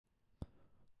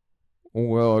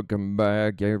Welcome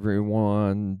back,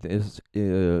 everyone. This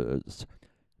is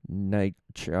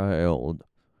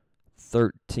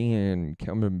NightChild13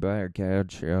 coming back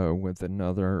at you with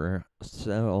another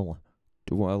Cell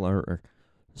Dweller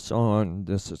song.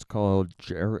 This is called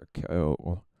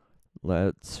Jericho.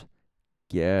 Let's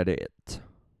get it.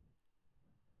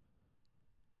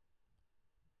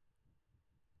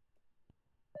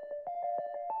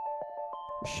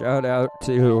 Shout out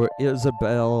to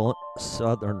Isabel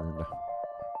Southern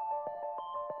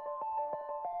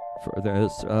for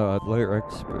this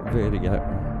lyrics video.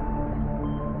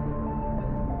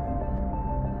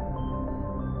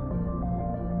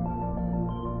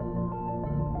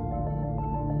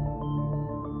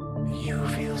 You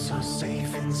feel so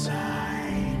safe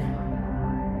inside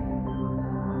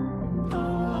the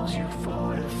walls you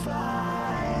fortified.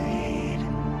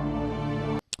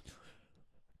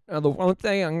 Now, the one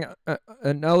thing,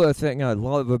 another thing I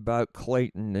love about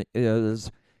Clayton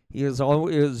is he is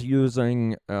always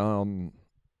using, in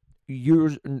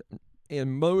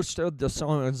most of the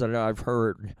songs that I've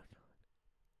heard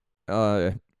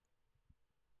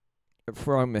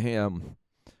from him,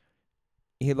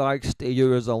 he likes to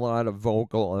use a lot of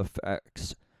vocal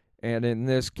effects. And in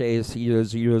this case, he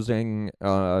is using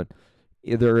either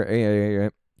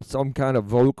some kind of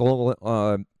vocal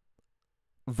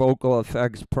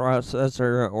effects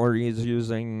processor, or he's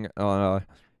using a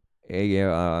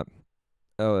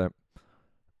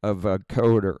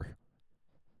vocoder.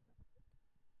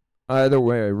 Either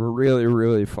way, really,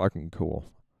 really fucking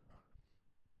cool.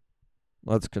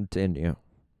 Let's continue.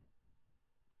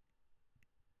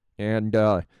 And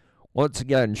once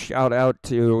again, shout out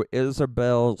to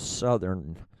Isabel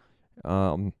Southern.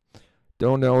 Don't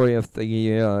know if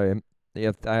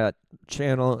that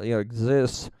channel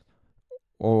exists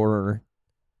or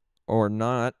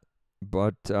not,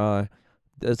 but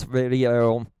this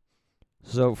video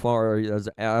so far is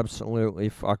absolutely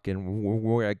fucking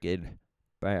wicked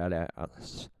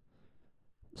badass.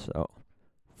 So,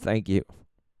 thank you.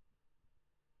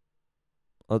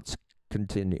 Let's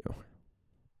continue.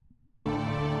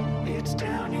 It's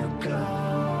down you go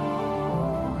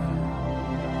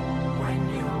when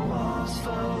your walls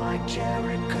fall like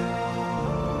Jericho.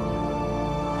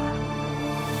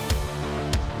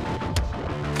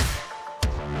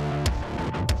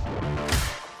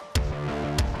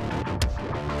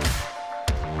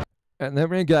 And then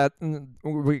we got a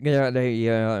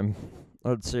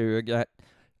let's see,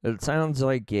 it sounds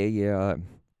like an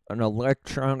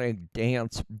electronic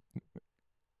dance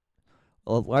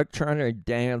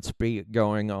beat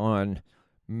going on,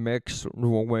 mixed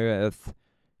with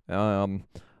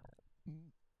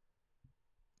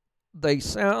they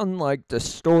sound like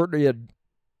distorted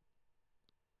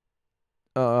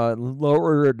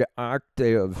lowered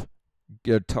octave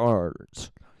guitars.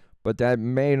 But that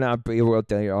may not be what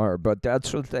they are. But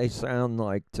that's what they sound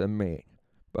like to me.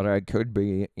 But I could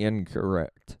be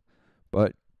incorrect.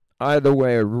 But either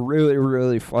way, really,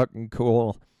 really fucking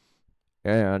cool.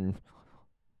 And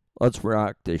let's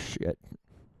rock this shit.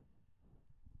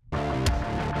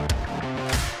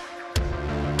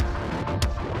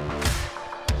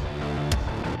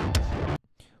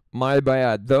 My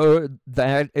bad. Though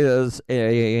that is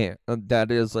a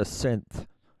synth.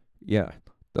 Yeah.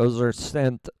 Those are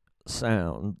synth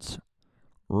sounds.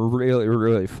 Really,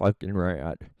 really fucking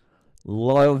rad.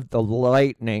 Love the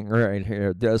lightning right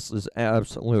here. This is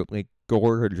absolutely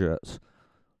gorgeous.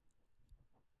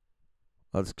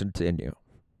 Let's continue.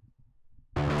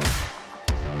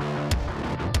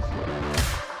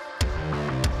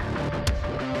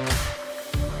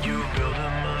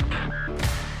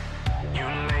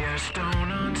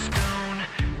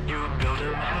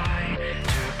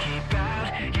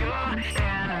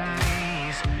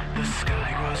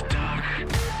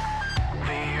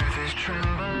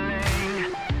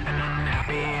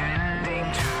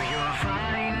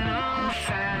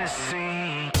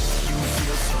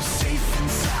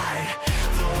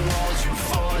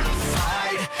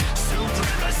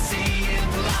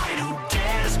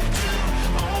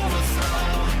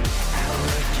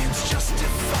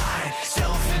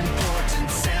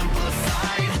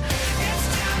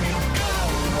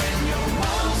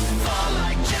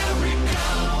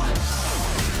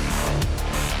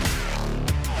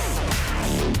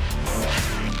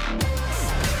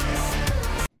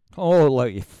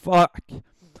 Holy fuck.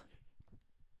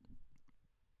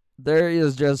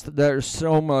 There's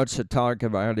so much to talk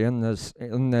about in this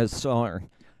song.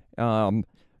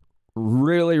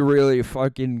 Really, really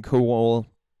fucking cool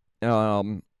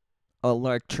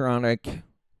electronic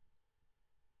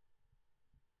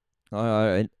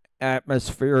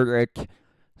atmospheric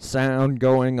sound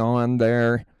going on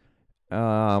there.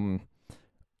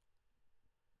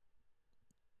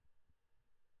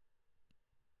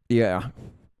 Yeah,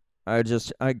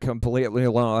 I completely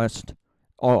lost.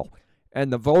 Oh,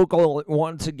 and the vocal,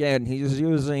 once again, he's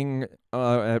using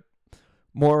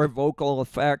more vocal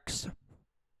effects.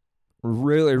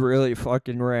 Really, really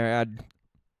fucking rad.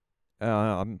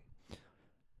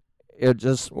 It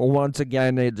just, once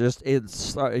again, it just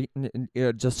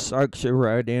sucks you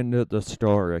right into the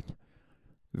story.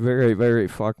 Very, very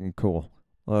fucking cool.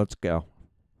 Let's go.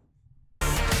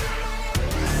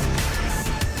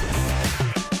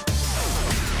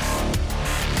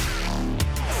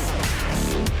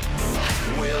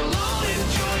 We'll all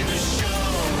enjoy the show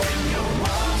when your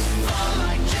walls fall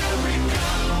like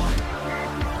Jericho.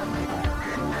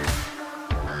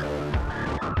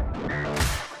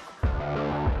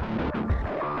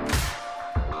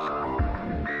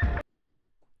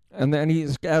 And then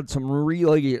he's got some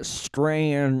really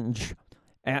strange,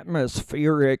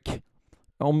 atmospheric,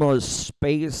 almost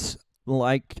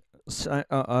space-like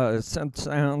synth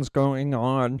sounds going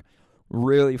on.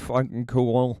 Really fucking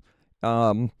cool.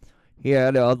 He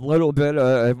had a little bit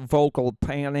of vocal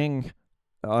panning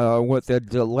with a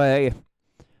delay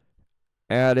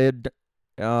added.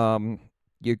 You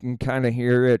can kind of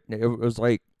hear it.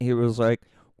 He was like,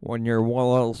 when your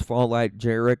walls fall like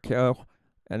Jericho,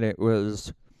 and it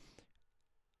was,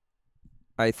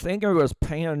 I think it was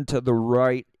panned to the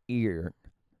right ear.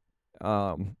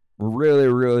 Really,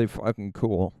 really fucking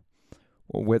cool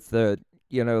with the,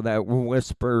 that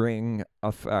whispering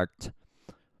effect.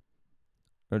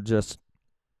 Just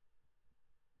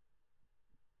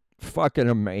fucking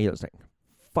amazing.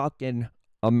 Fucking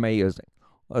amazing.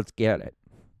 Let's get it.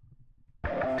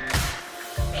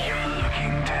 You're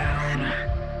looking down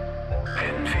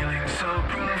and feeling so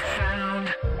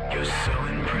profound. You're so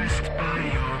impressed by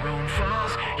your own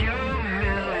false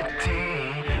humility.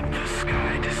 The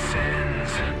sky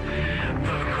descends,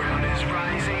 the ground is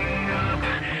rising up,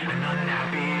 an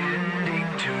unhappy ending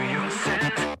to your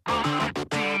sense of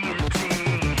deity.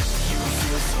 You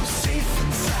feel so safe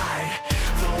inside,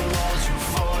 the walls you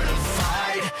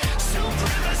fortified,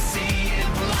 supremacy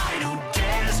implied. Who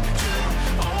dares to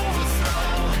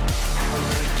overthrow?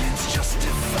 Arrogance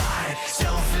justified,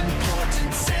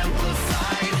 self-importance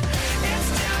amplified. It's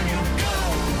down you go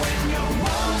when your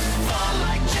walls fall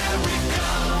like Jericho.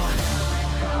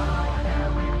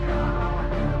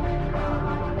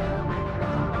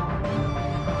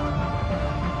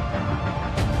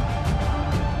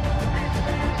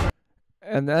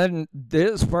 And then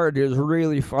this part is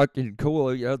really fucking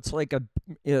cool.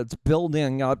 It's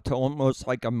building up to almost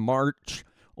like a march,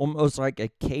 almost like a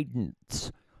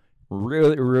cadence.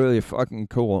 Really, really fucking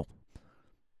cool.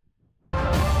 You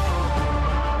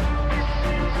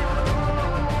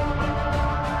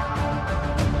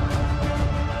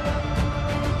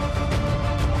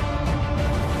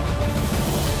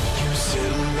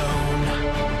sit alone,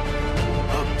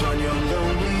 up on your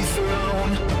lonely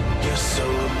throne. You're so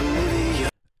oblivious.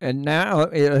 And now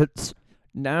it's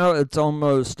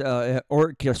almost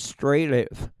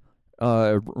orchestrative.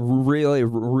 Really,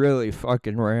 really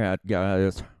fucking rad,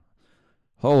 guys.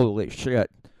 Holy shit.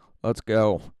 Let's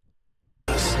go.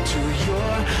 To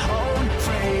your own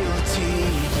frailty,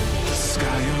 the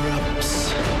sky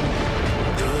erupts,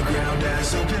 the ground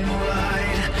has opened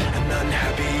wide, an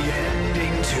unhappy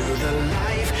ending to the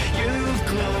life you've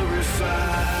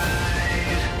glorified,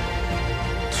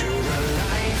 to the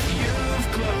life you've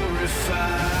glorified.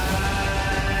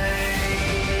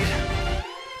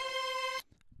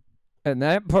 And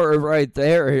that part right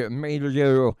there, it made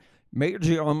you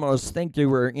almost think you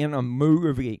were in a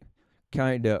movie,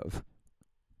 kind of.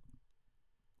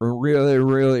 Really,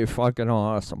 really fucking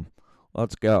awesome.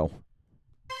 Let's go.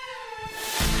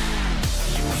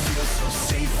 You feel so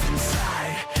safe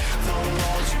inside, the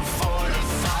walls you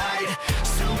fortified,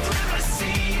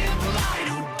 supremacy implied.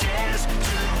 Who dares to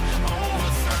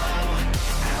overthrow?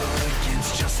 Arrogance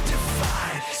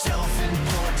justified,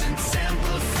 self-importance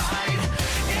amplified.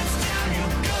 It's down you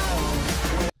go.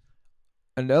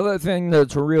 Another thing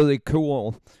that's really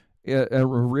cool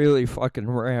and really fucking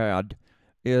rad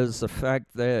is the fact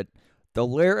that the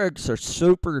lyrics are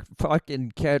super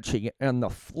fucking catchy and the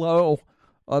flow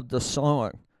of the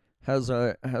song has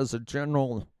a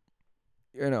general,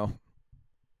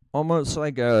 almost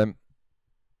like an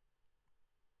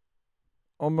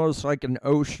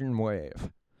ocean wave.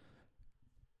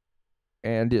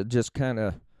 And it just kind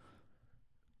of,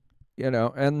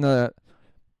 and the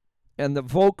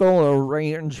vocal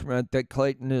arrangement that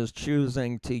Clayton is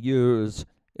choosing to use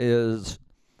is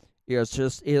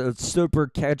it's super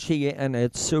catchy and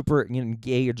it's super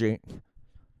engaging.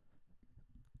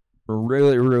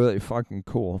 really, really fucking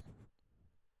cool.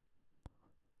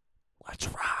 Let's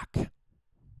rock.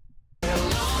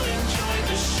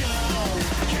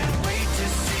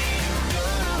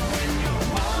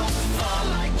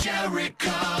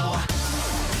 Jericho.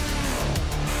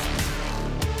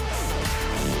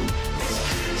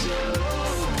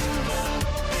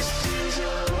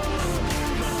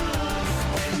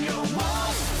 When your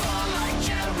walls fall like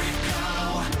Jericho.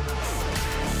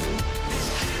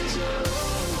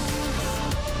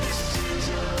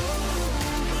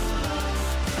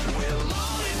 We'll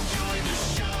all enjoy the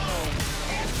show.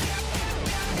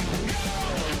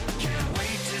 Can't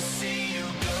wait to see you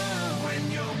go when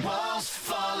your walls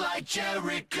fall like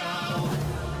Jericho.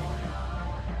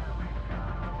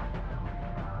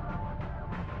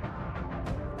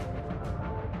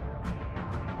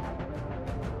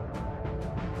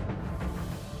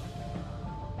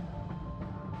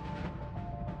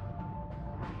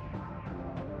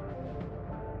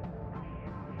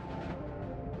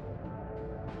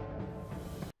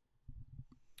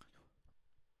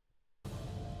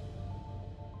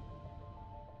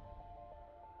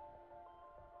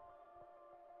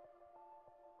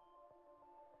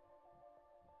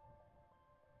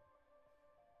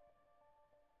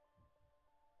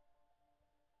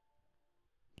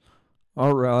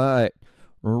 All right.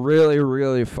 Really,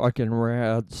 really fucking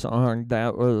rad song.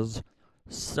 That was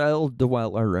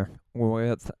To-Celldweller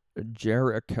with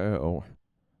Jericho.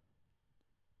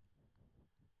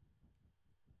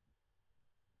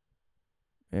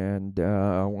 And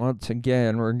once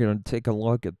again, we're going to take a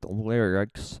look at the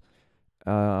lyrics.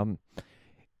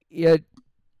 It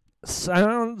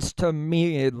sounds to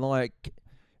me like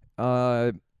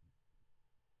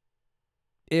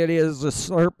it is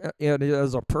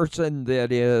a person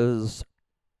that is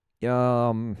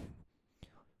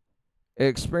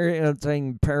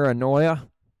experiencing paranoia,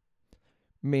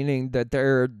 meaning that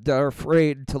they're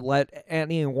afraid to let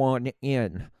anyone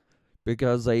in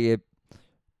because they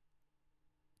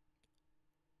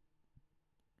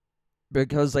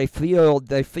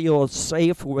feel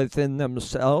safe within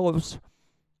themselves,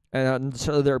 and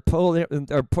so they're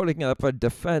putting up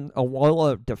a wall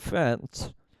of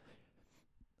defense.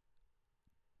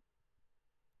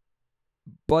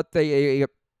 But they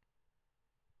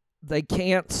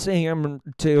can't seem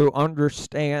to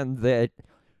understand that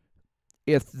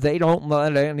if they don't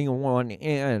let anyone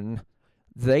in,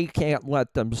 they can't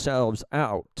let themselves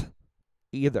out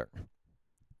either.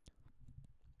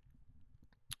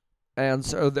 And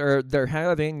so they're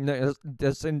having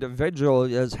this individual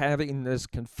is having this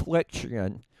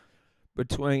confliction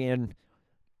between,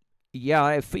 yeah,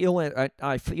 I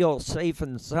feel safe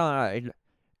inside,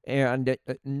 and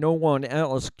no one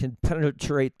else can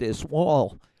penetrate this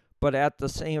wall, but at the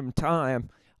same time,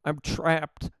 I'm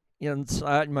trapped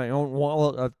inside my own wall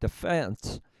of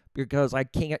defense because I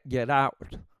can't get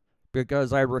out,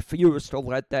 because I refuse to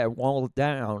let that wall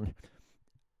down,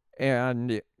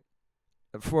 and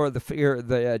for the fear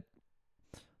that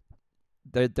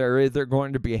they're either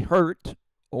going to be hurt,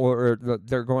 or that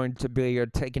they're going to be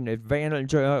taken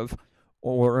advantage of,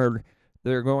 or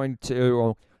they're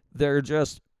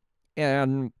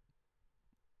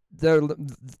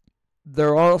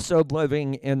also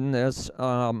living in this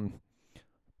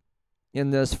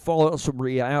false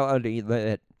reality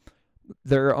that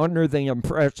they're under the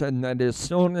impression that as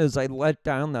soon as they let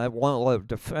down that wall of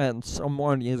defense,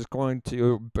 someone is going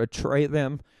to betray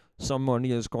them, someone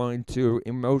is going to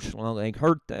emotionally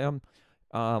hurt them,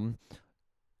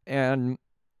 and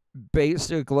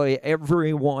basically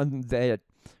everyone that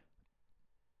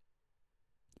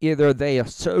either they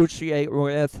associate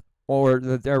with or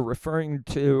that they're referring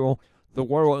to the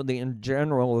world in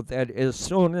general, that as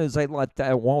soon as they let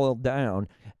that wall down,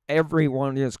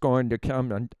 everyone is going to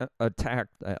come and attack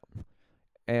them.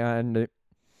 And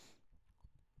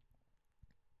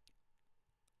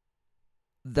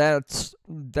that's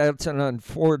an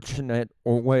unfortunate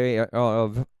way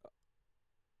of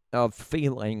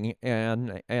feeling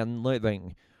and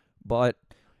living. But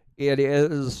it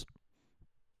is,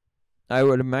 I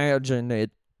would imagine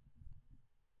it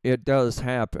does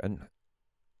happen.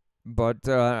 But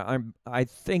I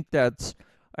think that's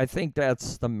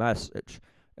the message.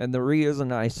 And the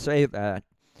reason I say that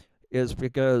is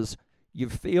because you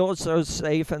feel so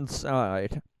safe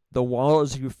inside, the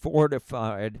walls you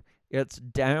fortified, it's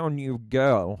down you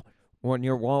go when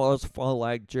your walls fall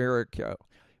like Jericho.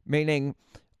 Meaning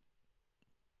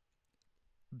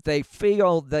they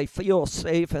feel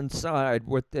safe inside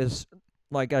with this,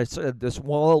 like I said, this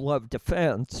wall of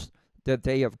defense that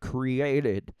they have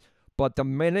created. But the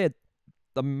minute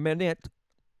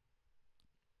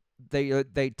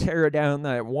they tear down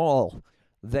that wall,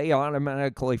 they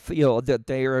automatically feel that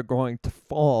they are going to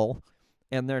fall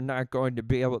and they're not going to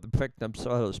be able to pick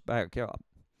themselves back up.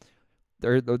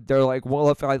 They're like, well,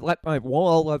 if I let my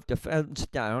wall of defense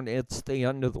down, it's the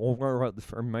end of the world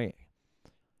for me.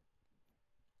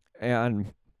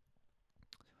 And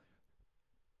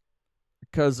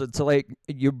because it's like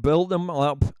you build them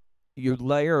up, you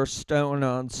layer stone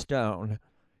on stone,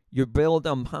 you build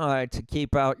them high to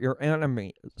keep out your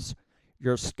enemies.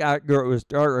 Your sky grows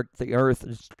dark, the earth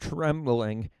is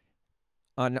trembling,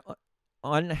 an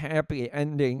unhappy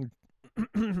ending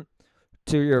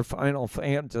to your Final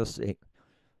Fantasy.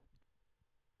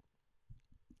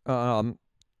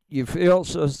 You feel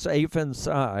so safe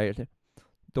inside.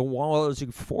 The walls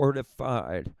you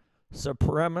fortified.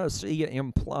 Supremacy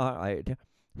implied.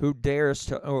 Who dares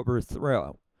to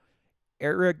overthrow?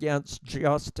 Arrogance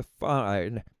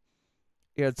justified.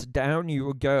 It's down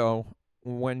you go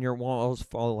when your walls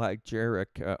fall like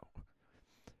Jericho.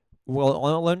 We'll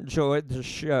all enjoy the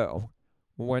show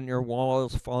when your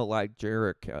walls fall like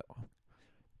Jericho.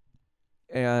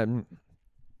 And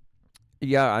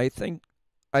yeah, I think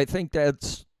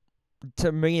that's,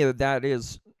 to me, that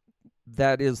is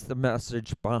the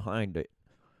message behind it.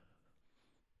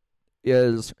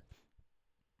 Is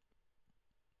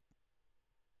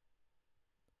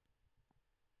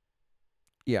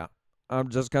yeah, I'm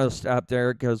just gonna stop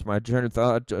there because my train of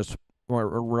thought just went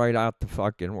right out the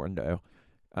fucking window.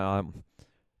 But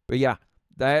yeah,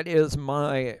 that is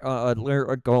my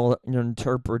lyrical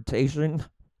interpretation.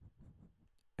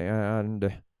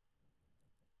 And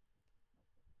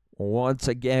once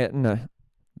again,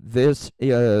 this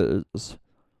is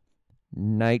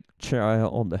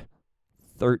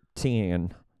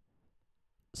NightChild13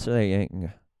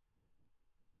 saying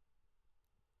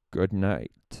good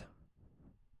night.